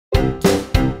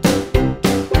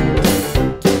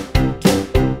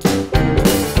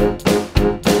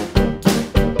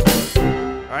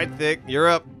right, Thick, you're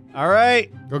up. All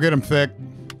right. Go get him, Thick.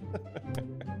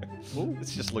 Ooh,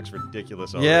 this just looks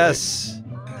ridiculous already. Yes.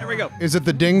 There we go. Is it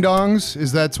the ding-dongs?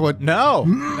 Is that's what... No.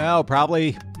 No,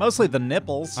 probably mostly the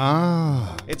nipples.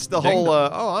 Ah. It's the whole,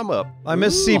 oh, I'm up. I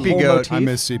miss Ooh, Seepy whole Goat. motif. I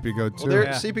miss Seepy Goat, too. Well, there,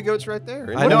 Yeah. Seepy Goat's right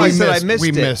there. I know We I said missed- I missed we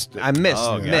it. missed it. I missed.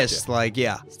 Oh, gotcha. Missed. Like,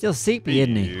 yeah. Still Seepy,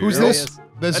 isn't he? Who's There this? he is.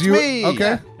 That's That's you? me.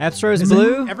 Okay. Abstrose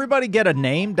Blue? Everybody get a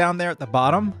name down there at the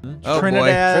bottom. Oh, boy.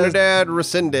 Trinidad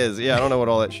Resendez. Yeah, I don't know what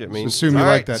all that shit means. assume you All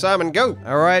like right, that. Simon, go.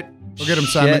 All right. Go get him,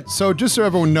 Simon. Shit. So just so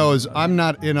everyone knows, I'm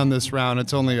not in on this round.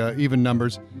 It's only even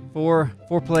numbers, Four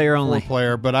player only.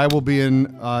 4-player, but I will be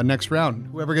in next round.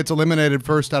 Whoever gets eliminated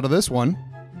first out of this one,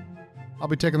 I'll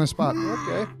be taking the spot.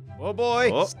 Okay. Oh boy.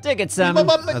 Oh. Stick it, Simon.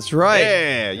 That's right.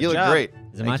 Yeah, you look job. great.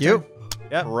 Is it my Thank you. turn?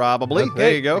 Yep. Probably. Okay.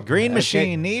 There you go. The green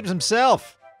machine, Neebs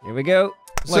himself. Here we go.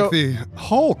 Like the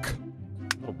Hulk.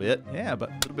 A little bit. Yeah, but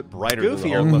A little bit brighter than the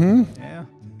goofier. Hulk. Mhm. Yeah.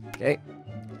 Okay.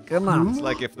 Come on. It's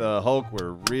like if the Hulk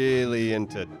were really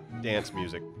into dance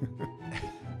music.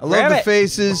 I love Grab the it.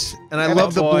 faces, and I Grab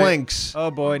love it, the boy. blinks.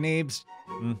 Oh boy, Neebs.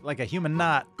 Like a human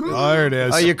knot. Oh, there it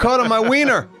is. Oh, you caught on my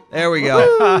wiener. There we go.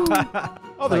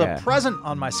 Oh, there's Okay. a present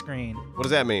on my screen. What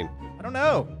does that mean? I don't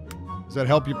know. Does that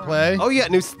help you play? Oh, you got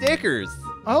new stickers.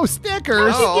 Oh,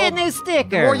 stickers. Oh. You get new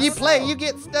stickers. The more you play, you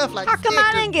get stuff like How come I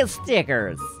stickers. didn't get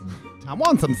stickers? I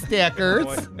want some stickers.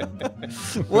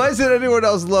 Why doesn't anyone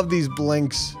else love these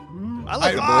blinks? I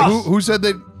like the blinks. Who said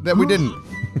that we didn't?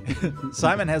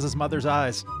 Simon has his mother's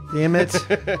eyes. Damn it.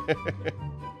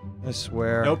 I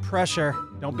swear. No pressure.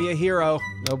 Don't be a hero.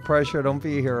 No pressure. Don't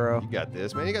be a hero. You got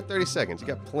this, man. You got 30 seconds. You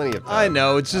got plenty of time. I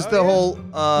know. It's just the whole,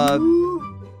 I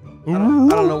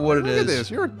don't know what it Look is. at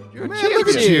this. You're a Man, champion. look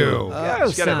at you. Go,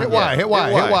 just gotta- Simon. Hit Y, hit Y,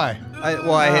 hit Y. I hit Oh,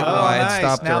 Y. It nice.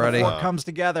 stopped now already. the fork comes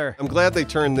together. I'm glad they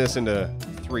turned this into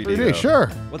 3D. 3D, though. sure.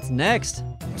 What's next?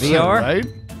 VR? Right?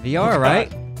 VR,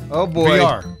 right? Oh, boy.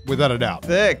 VR, without a doubt.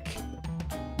 Thick.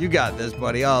 You got this,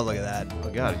 buddy. Oh, look at that. Oh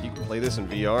god, if you can play this in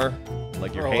VR,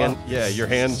 like your Oh, hand, wow. yeah, your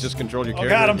hands just control your Oh,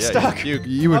 character. God, I'm yeah, stuck. You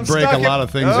You would I'm break a stuck lot of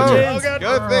things Oh, in here. Oh, God.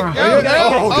 go, Thick, Oh, go,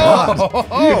 God.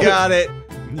 go. You got it.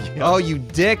 Oh, you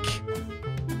dick.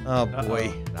 Oh,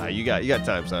 boy. Nah, you got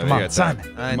time, Simon. Come you on, got time.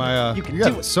 Simon. You can You do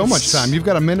got it. so much time. You've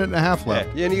got a minute and a half Yeah.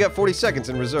 left. Yeah, and you got 40 seconds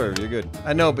in reserve. You're good.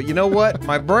 I know, but you know what?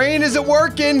 My brain isn't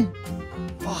working.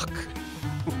 Fuck.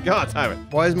 Go on, time it.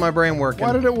 Why is my brain working?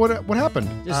 Why did it? What happened?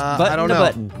 Just I button don't to know.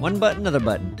 button. One button, another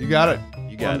button. You got it.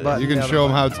 You got it. button. You can the show other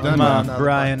them how it's done. Come on, now.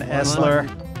 Brian One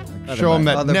Essler. Show them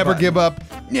that Other never button. give up.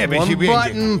 Never One give in.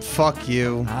 button. Fuck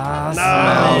you.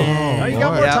 Ah, No, you got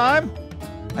boy. more Yeah. time?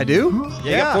 I do? Yeah,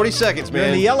 you got 40 seconds, You're in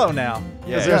man. the yellow now.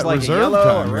 Yeah. There's Yeah, like a reserve yellow,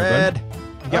 time, a man. red.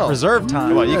 You got Oh. reserve time.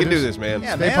 Come on, you Yeah, can do just- this, man.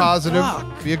 Yeah, Stay man. positive.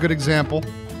 Fuck. Be a good example.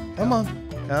 Come on.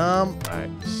 Come. All right,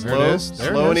 There slow, it is.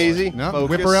 There slow it and is. easy. No,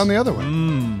 Focus. whip around the other way.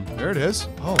 Mm. There it is.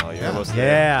 Oh, Oh, you're yeah. almost there.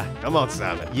 Yeah. Come on,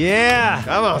 Simon. Yeah.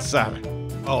 Come on, Simon.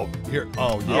 Oh, here.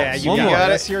 Oh, Yeah, yes. you One got more. it.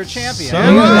 Yes, you're a champion. So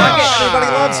Everybody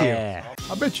loves you.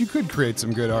 I bet you could create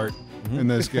some good art in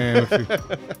this game if you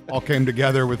all came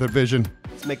together with a vision.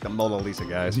 Let's make the Mona Lisa,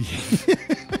 guys. I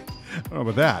don't know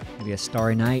about that. Maybe a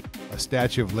Starry Night. A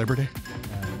Statue of Liberty.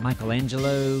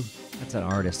 Michelangelo. That's an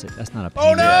artist. That's not a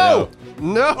Oh, painter.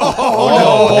 no. No!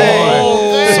 Oh,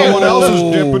 Hey. Someone else is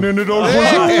dipping into those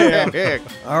reserves. Heck.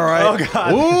 All right. Oh,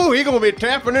 God. Ooh, he gonna be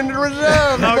tapping into the reserve.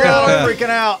 Oh, God, I'm freaking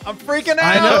out. I'm freaking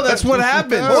out. I know. That's what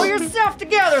happens. Pull yourself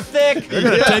together, Thick. They're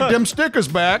going to take them stickers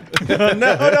back. No,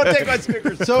 don't take my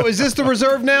stickers. So is this the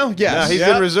reserve now? Yeah, Yes. he's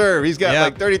Yep. in reserve. He's got Yep.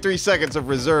 like 33 seconds of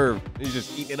reserve. He's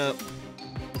just eating it up.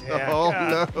 Yeah, Oh,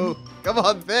 God. no. Come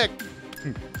on, Vic.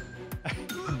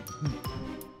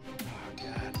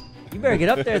 You better get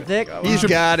up there, Thick. He's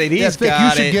got it. Yeah, He's Thick, got you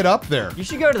should it. get up there. You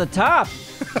should go to the top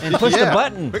and push the Yeah.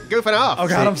 button. Quit goofing off. Oh,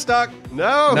 God, I'm stuck.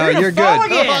 No. No, You're you're fall good.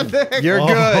 again. Come on, Vic. You're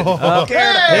good. Oh,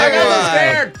 Scared. Hey, I got why?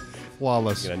 scared.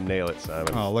 flawless. You're gonna nail it,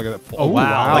 Simon. Oh, look at that. Oh,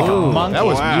 wow. Like a Ooh. monkey. That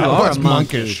was Wow. You are that's a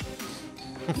monkey. monkish.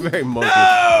 Very monkey.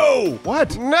 No.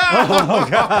 What? No!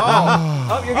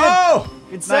 Oh, you're good. Oh.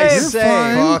 Good Nice save. save.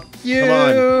 fine. Fuck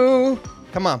you.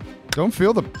 Come on. Don't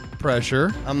feel the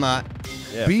pressure. I'm not.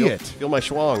 Yeah, Be feel, it. Feel my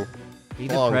schwang. Be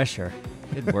the Long. pressure.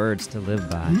 Good words to live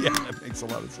by. Yeah, that makes a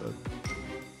lot of sense.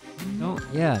 Don't,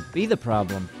 yeah, be the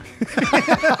problem.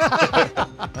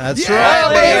 That's Yeah,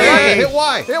 right, baby. baby. Hit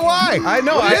Y. Hey, why? I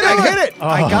know. I hit hit it.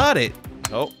 I got it.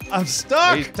 Oh, I'm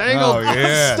stuck. he's tangled. Oh,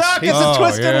 yes. I'm stuck. It's Oh, a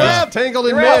twisted yeah. web. Tangled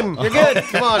in You're out. men. You're good.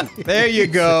 Come on. There you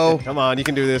go. Come on, you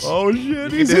can do this. Oh, shit.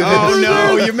 You can do Oh this.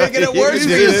 no, you're making it worse for You can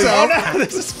do this. yourself. Oh, no.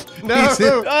 This is. No. He's in-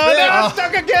 Oh, no. I'm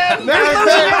stuck again. No, You're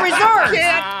losing your reserves.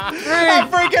 I'm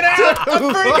freaking out. I'm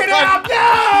freaking out.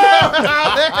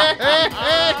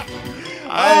 No.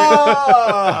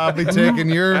 I'll be taking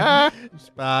your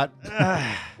spot.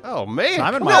 Oh man!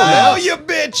 Simon, Come my on now, ass. you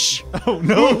bitch! Oh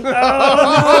no!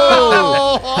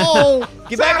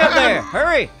 Get back up there.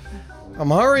 Hurry. I'm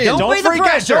hurrying. Don't be the freak out!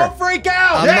 pressure. Don't freak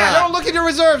out! I'm Yeah, not. don't look at your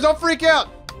reserves. Don't freak out.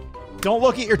 Don't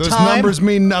look at your Those time. numbers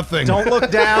mean nothing. Don't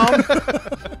look down.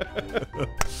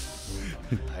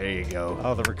 There you go.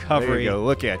 Oh, the There recovery you go.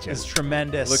 Look at you. is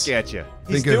tremendous. Look at you.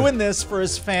 He's Think of- doing this for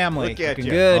his family. Look at Looking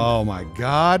you. good. Oh my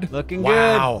God. Looking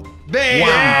Wow.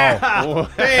 Bam! Wow.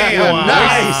 Bam! Wow.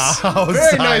 Nice. Wow,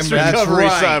 Very nice Simon. That's recovery,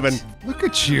 right. Simon. Look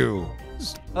at you. good.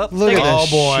 Oh, Look at stick it. this Oh,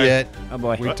 boy. shit. Oh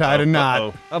boy. We tied a knot.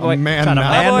 Uh-oh. Oh, boy. A man Kind of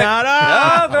knot. man boy. not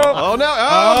up. Oh, go. Oh no!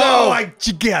 Oh, Oh,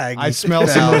 I smell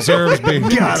some reserves being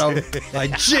Got him. I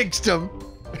jinxed him.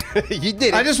 no! You did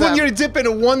it. I just want you to dip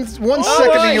into one second boy.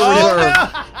 of your Oh, reserve.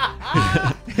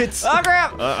 It's Oh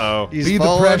crap. Uh-oh. He's Be the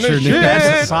falling pressure, to Nick.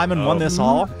 shit. Simon won this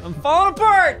all. I'm falling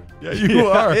apart. Yeah, you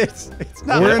are. It's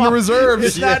not. We're in the reserves.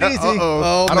 It's not easy. Uh-oh.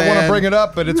 Oh, I don't want to man. bring it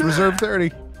up, but it's reserve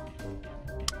 30.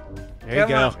 There you Come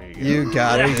go. on. You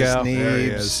got There it, you go. There he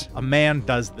Neebs. is. A man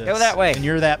does this. Go that way. And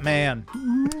you're that man.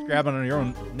 Grabbing on your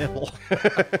own nipple.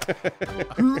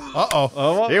 Uh-oh.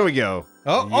 Oh, Here we go.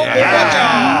 Oh,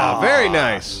 Yeah. Very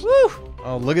nice.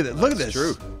 Oh, look at it. Look at this.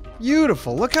 true.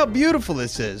 Beautiful. Look how beautiful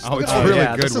this is. Oh, Look it's at really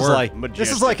yeah, good this work. Is like,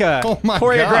 this is like a Oh my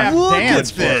choreographed God. Look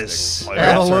dance. at this.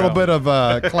 Add a little bit of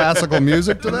classical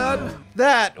music to that.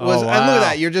 That was, Oh, and look wow. at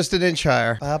that. You're just an inch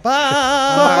higher.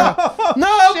 Bye-bye.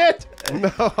 No. Shit.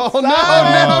 No,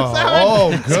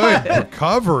 Oh, good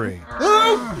recovery.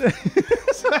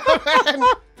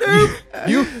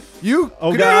 You.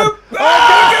 Oh God.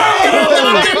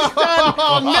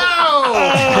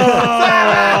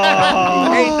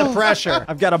 Hate the pressure.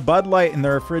 I've got a Bud Light in the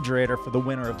refrigerator for the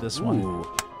winner of this one. Ooh.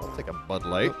 I'll take a Bud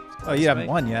Light. Oh, you haven't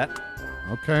won yet.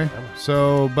 Okay,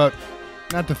 so but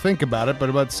not to think about it, but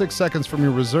about 6 seconds from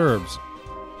your reserves.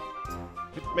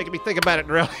 Making me think about it,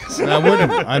 really. I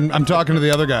wouldn't. I'm talking to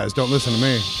the other guys. Don't listen to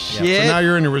me. Shit. So now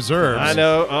you're in your reserves. I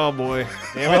know. Oh boy.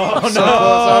 Damn it. Oh, I'm so no.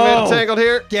 close. I'm entangled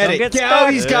here. Get Don't it. get Yeah, stuck.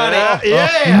 oh, he's got it.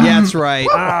 Yeah. Yeah, that's right.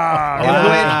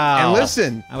 Wow. And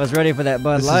listen, I was ready for that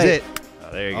Bud this Light. is it.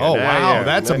 Oh, there you go. Oh Now wow, you're-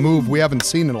 that's a move we haven't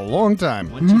seen in a long time.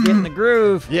 Once you get in the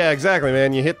groove. Yeah, exactly,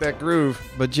 man. You hit that groove.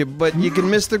 But you can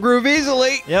miss the groove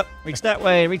easily. Yep. Reach that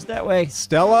way. Reach that way.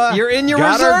 Stella, You're in your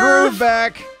got reserve. Our groove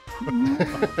back.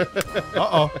 Uh-oh.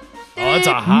 Oh, that's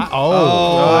a hot. Oh.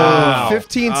 Oh, Wow.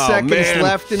 15 Oh, seconds man.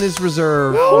 left in his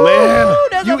reserve. Oh man.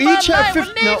 There's You a Bud each have Light with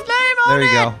 50. No, Neebs' name on there you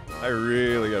it. go. I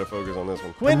really got to focus on this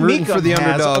one. Quinn I'm rooting Meekum for the has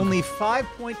underdog. only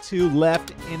 5.2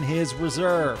 left in his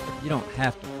reserve. You don't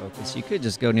have to focus. You could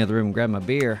just go in the other room and grab my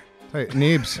beer. Hey,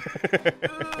 Neebs.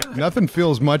 Nothing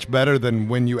feels much better than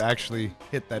when you actually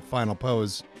hit that final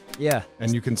pose Yeah.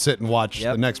 and you can sit and watch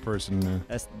Yep. the next person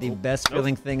That's the best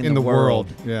feeling thing in the world.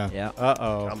 world. Yeah. Yeah.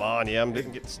 Uh-oh. Come on, yeah, I'm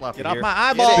getting sloppy Get off here. my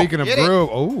eyeball. Speaking of Get it. groove,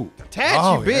 oh. Attach,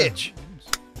 Oh, you yeah. bitch.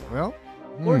 Well,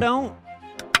 Or don't.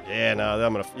 Yeah, no,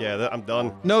 I'm gonna. Yeah, I'm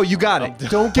done. No, you got it.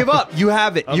 Don't give up. You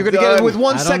have it. I'm You're going to get it done. with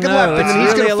 1 I don't second know. left, and It's then he's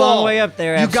really going to a fall. long way up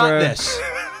there, You got Astro. this.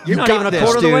 You're not got even a this,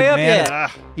 quarter of the dude. way up Man, yet.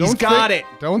 Ah, He's don't got think-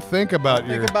 it. Don't think about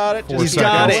your. Think about it. 4 Just He's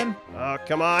got seconds. it. oh,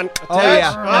 come on. Oh, Attach.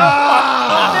 yeah.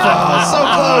 Ah,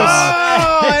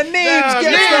 Oh, and Neebs gets Neebs, the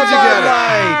you Bud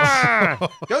got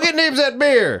Light. Go get Neebs that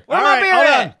beer. Where All my right, beer hold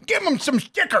at? on. Give him some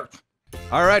stickers.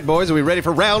 All right, boys, are we ready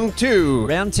for round 2?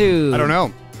 Round 2. I don't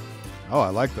know. Oh, I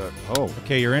like that. Oh.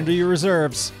 Okay, you're into your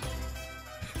reserves.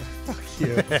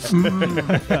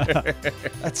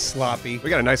 That's sloppy. We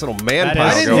got a nice little man That pile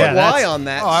is- I didn't going. yeah, hit that's- Y on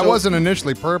that. Oh, I so- wasn't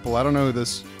initially purple. I don't know who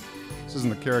this. This isn't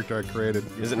the character I created.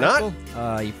 Is it not? You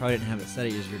probably didn't have it set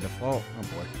as your default. Oh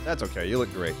boy. That's okay. You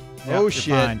look great. Yeah, Oh, you're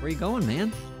shit. fine. Where you going,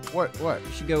 man? What? What?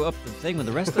 You should go up the thing with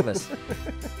the rest of us.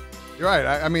 You're right.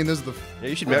 I mean, this is the. Yeah,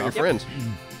 you should meet your friends.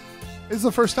 This is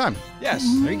the first time. Yes.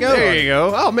 There you go. There you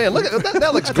go. Oh man, look at that.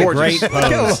 That looks gorgeous. Great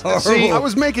pose. See, I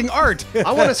was making art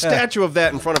I want a statue of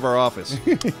that in front of our office.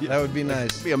 It'd That would be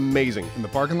nice. be amazing. in the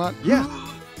parking lot. Yeah.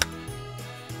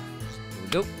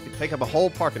 Go. Take up a whole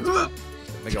parking spot.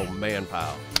 Big old man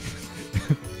pile.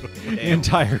 The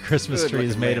entire Christmas Good tree is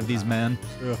looking made man of these men.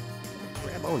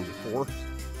 Grab on, you whore.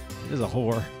 It is a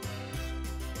whore.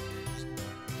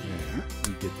 Yeah.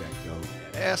 You get that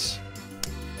go. S.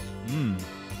 Mm.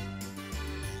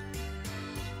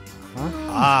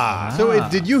 Ah. So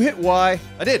did you hit Y?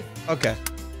 I did. Okay.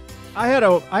 I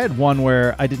had one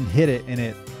where I didn't hit it and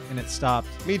it stopped.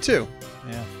 Me too.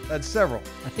 Yeah. That's several.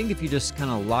 I think if you just kind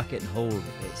of lock it and hold it,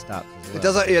 it stops as well. It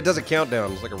does. It does a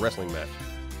countdown. It's like a wrestling match.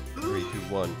 3, 2,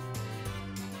 1.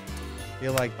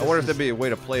 Feel like I wonder if there'd be a way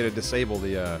to play to disable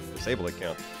the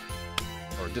count,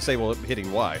 or disable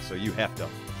hitting Y. So you have to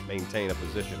maintain a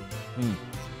position.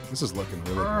 This is looking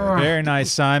really good. Very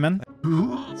nice, Simon.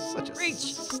 Such a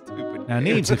stupid. Now,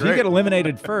 Neebs, if you get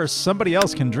eliminated first, somebody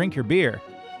else can drink your beer.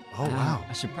 Oh, wow.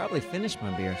 I should probably finish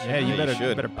my beer. Yeah, you better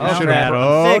should. better Oh, pound crap. that. I'm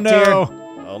Oh, thick no.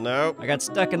 Oh no. I got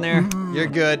stuck in there. You're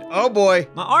good. Oh boy.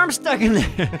 My arm's stuck in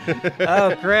there.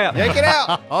 Oh, crap. Yank it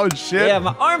out. Oh, shit. Yeah,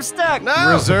 my arm's stuck.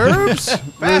 No. Reserves?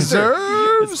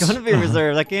 Reserves? It's going to be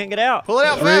reserved. I can't get out. Pull it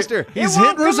out faster. He's won't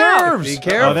hit come out. reserves. Be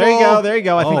careful. Oh, there you go. There you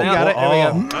go. I think Oh, you got it. There we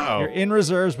go. Uh-oh. You're in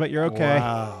reserves, but you're okay.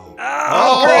 Oh,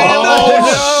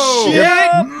 no.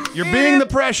 Shit. You're being the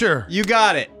pressure. You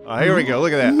got it. Oh, here we go.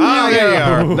 Look at that. Oh, there you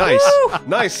are. Nice.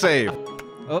 Nice save.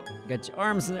 Oh, got your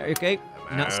arms in there. Okay.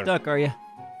 You're not stuck, are you?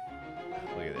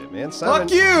 Look at that, man. Simon.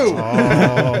 Fuck you. Oh,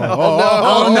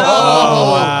 no.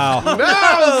 Oh, wow. No,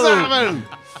 Simon.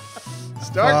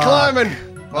 Start climbing.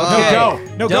 Okay.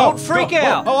 No, Don't go. freak Go.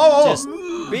 out. Oh. Just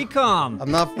be calm.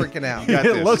 I'm not freaking out. Got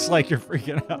It this. looks like you're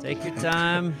freaking out. Take your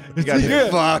time. You got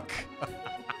this. Fuck.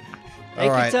 Take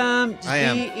All right. your time. Just I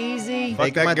am. be easy. Fuck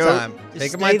Taking that my goat. time. Just Taking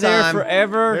stay my there time.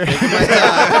 forever. Taking my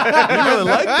time. You really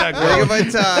like that Taking guy. my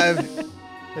time.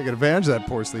 Taking advantage of that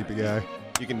poor sleepy guy.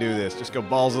 You can do this. Just go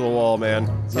balls to the wall, man.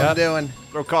 That's what I'm doing.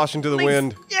 Throw caution to the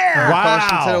wind. Yeah.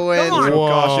 Caution to the wind. Come on. Throw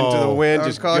caution to the Whoa. wind. Throw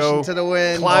Just caution go. to the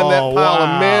wind. Climb that Oh, pile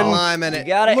wow. of men. Climbing You it.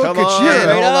 got it. Come at on. you. Straight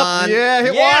Hold up. on. Yeah,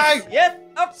 hit Yes. Y. Yep.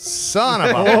 Up. Son of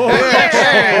a.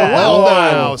 Hey, well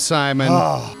Wow, done. Simon.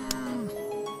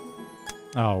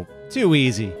 Oh, too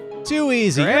easy. Too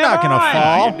easy. You're Grab not going to on.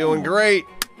 fall. You're doing great.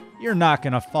 You're not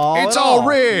going to fall. It's at all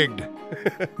rigged.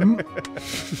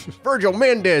 Virgil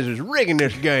Mendez is rigging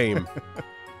this game.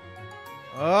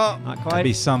 Oh, Not That'd quite.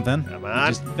 be something. Come You on.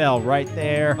 just fell right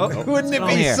there. Oh, wouldn't it what's be on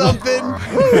here?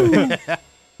 something?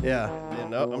 yeah. Yeah,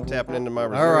 no, I'm tapping into my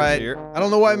reserves All right. here. I don't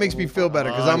know why it makes me feel better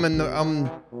because I'm in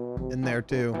there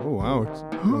too. Oh, wow. It's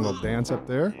a little dance up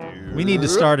there. We need to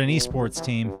start an esports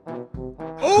team.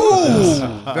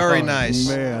 Oh, very nice.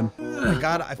 Man.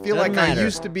 God, I feel Doesn't like I matter.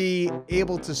 used to be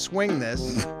able to swing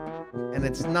this, and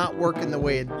it's not working the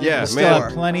way it did Yeah, Still man.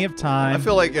 have plenty of time. I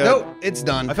feel like No, it's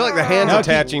done. I feel like the hands No, keep-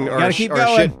 attaching you are, gotta keep are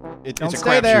going. shit. Don't It's a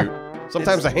stay there. crapshoot.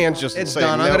 Sometimes the hands just It's say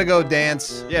done. no. I'm gonna go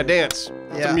dance. Yeah, dance.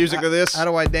 Yeah. Some music to this. How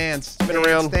do I dance? Spin Dance,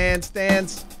 around. Dance,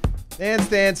 dance, dance,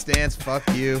 dance, dance. Fuck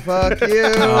you. Fuck you.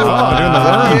 doing the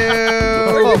Fuck worm. you.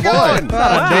 Where are you going?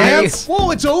 Wow. Dance.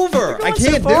 Whoa, it's over. I Going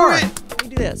so can't far. do it. You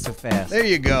do that so fast. There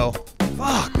you go.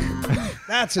 Fuck.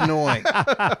 That's annoying.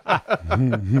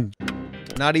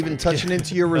 Not even touching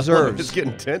into your It's reserves.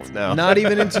 getting tense now. Not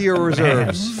even into your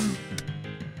reserves.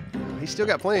 He's still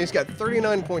got plenty. He's got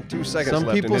 39.2 seconds Some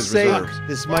left in people his say reserves.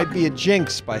 this might be a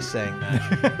jinx by saying that.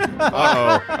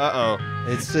 Uh-oh.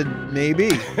 It's a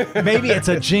maybe. Maybe it's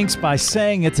a jinx by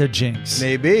saying it's a jinx.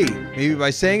 Maybe. Maybe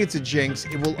by saying it's a jinx,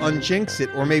 it will unjinx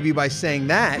it. Or maybe by saying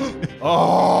that,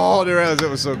 Oh, there it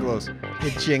was so close.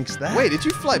 it jinxed that. Wait, did you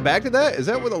fly back to that? Is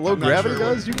that what the low I'm not gravity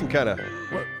sure. does? You can kind of...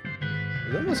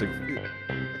 That almost like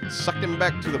sucked him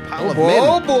back to the pile of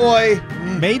Oh men. boy.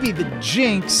 Maybe the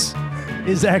jinx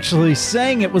is actually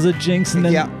saying it was a jinx and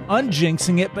then Yeah.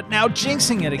 unjinxing it, but now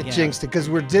jinxing it It again. jinxed it because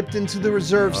we're dipped into the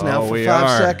reserves now Oh, for we 5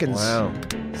 are. seconds. Wow.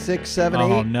 6, 7, 8.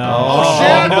 Oh no! Oh,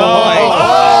 shit. no.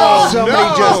 Oh, somebody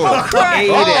no. just ate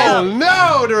Oh, it.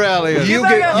 no, Doralius. You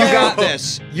got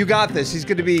this. You got this. He's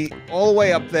going to be all the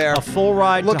way up there. A full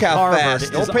ride Look to how Harvard fast. is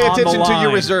Don't pay on the attention to your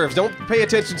line. reserves. Don't pay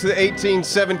attention to the 18,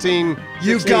 17,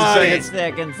 You 16 got seconds. it.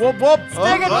 Seconds. Whoop whoop!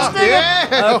 Stick it, stick it.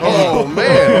 Yeah. Okay. Oh,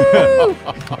 man.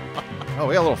 Oh,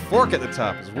 we got a little fork at the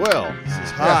top as well. This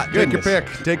is hot. Take your Goodness.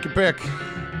 pick. Take your pick.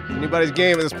 Anybody's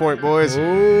game at this point, boys.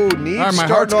 Ooh, Neebs All right, my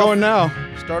starting heart's off, going now.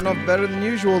 starting off better than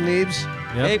usual, Neebs.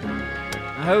 Yep. Hey,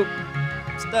 I hope.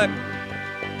 Stuck.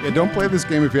 Yeah, don't play this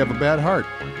game if you have a bad heart.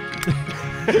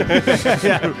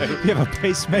 Yeah, you have a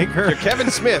pacemaker. Kevin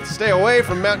Smith, stay away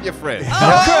from mounting your friend.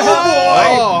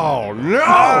 Oh, Oh, no. Look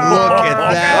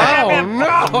at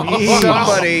that. Oh, no.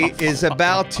 Somebody is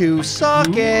about to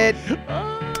suck it.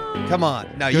 Come on.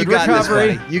 No, you Good got recovery.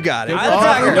 this, buddy. You got it.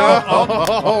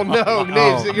 Oh, no,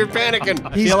 Neebs, you're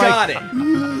panicking. He's feel got like-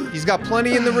 it. He's got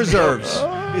plenty in the reserves.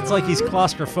 It's like he's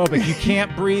claustrophobic. You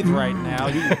can't breathe right now.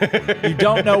 You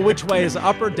don't know which way is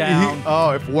up or down. Oh,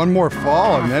 if one more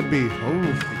fall, and that'd be.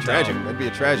 Tragic. That'd be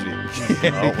a tragedy. He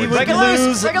would Break it loose,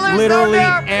 lose break it loose, literally throw it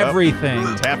down. everything.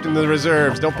 Tapped into the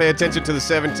reserves. Don't pay attention to the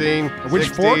 17. Which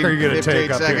 16, fork are you gonna 58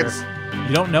 take up here? seconds.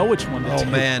 You don't know which one to Oh, take.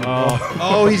 man. Oh.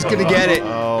 Oh, he's going to get it.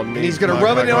 Oh, And he's going to come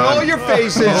rub it come on all your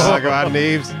faces. Oh, go on,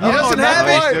 Neebs. He doesn't have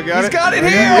He's it. still got He's it. got it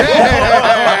here.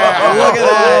 Yeah. Look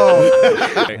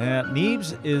at that. Yeah,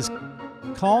 Neebs is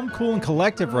calm, cool, and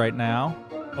collective right now.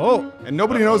 Oh, and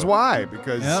nobody knows why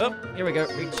because. Yep. Oh, here we go.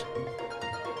 Reach.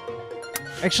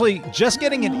 Actually, just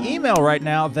getting an email right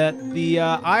now that the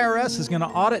IRS is going to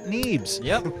audit Neebs.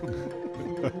 Yep.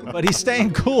 But he's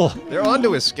staying cool. They're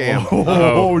onto his scam.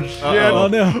 Oh, shit. Oh,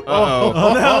 no. Uh-oh.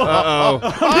 Oh, no.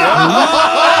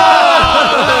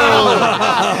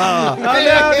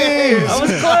 That was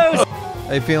close.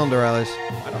 How you feeling, Doralis?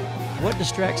 What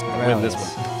distracts Win Doralis? this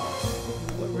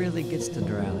What really gets to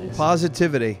Doralis?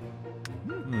 Positivity.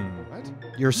 What?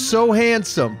 You're so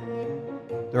handsome,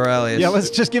 Doralis. Yeah, let's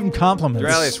just give him compliments.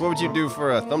 Duralius, what would you do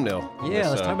for a thumbnail? Yeah,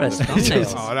 let's talk about his this-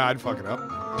 thumbnails. Oh, no, I'd fuck it up.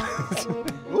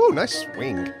 Ooh, nice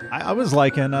swing. I was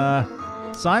liking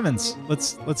Simon's.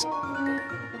 Let's.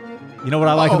 You know what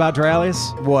I like about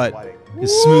Duralius? What?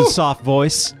 His smooth, soft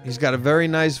voice. He's got a very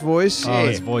nice voice. Oh,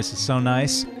 his voice is so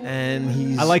nice. And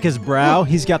he's. I like his brow.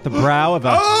 He's got the brow of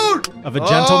a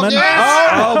gentleman.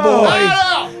 Oh boy!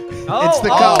 Oh, It's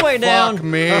the all cup. the way down. Fuck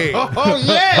me. Oh,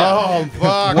 yeah. Oh,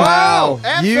 fuck. Wow!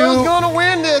 Astros gonna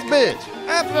win this bitch.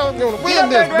 Astros gonna Get win up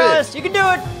there, this bitch. Doralis. You can do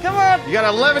it. Come on. You got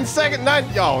 11 second night.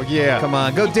 Oh, yeah. Come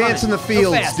on, go dance in the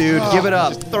fields, fast. dude. Give it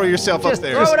up. Just throw yourself up Just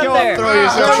there. throw it up there. Throw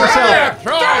yourself Throw it up there.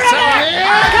 Throw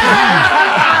yourself.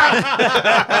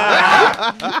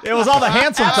 It was all the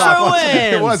handsome Astro talk. wins.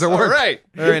 It was. It All worked. right.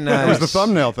 Very It nice. was the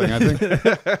thumbnail thing, I think.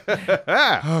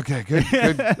 Ah, Okay, good.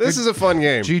 this is a fun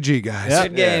game. GG, guys. Yeah.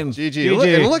 Good game. GG.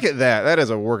 GG. And look at that. That is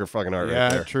a work of fucking art right Yeah,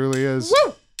 there. it truly is.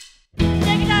 Woo!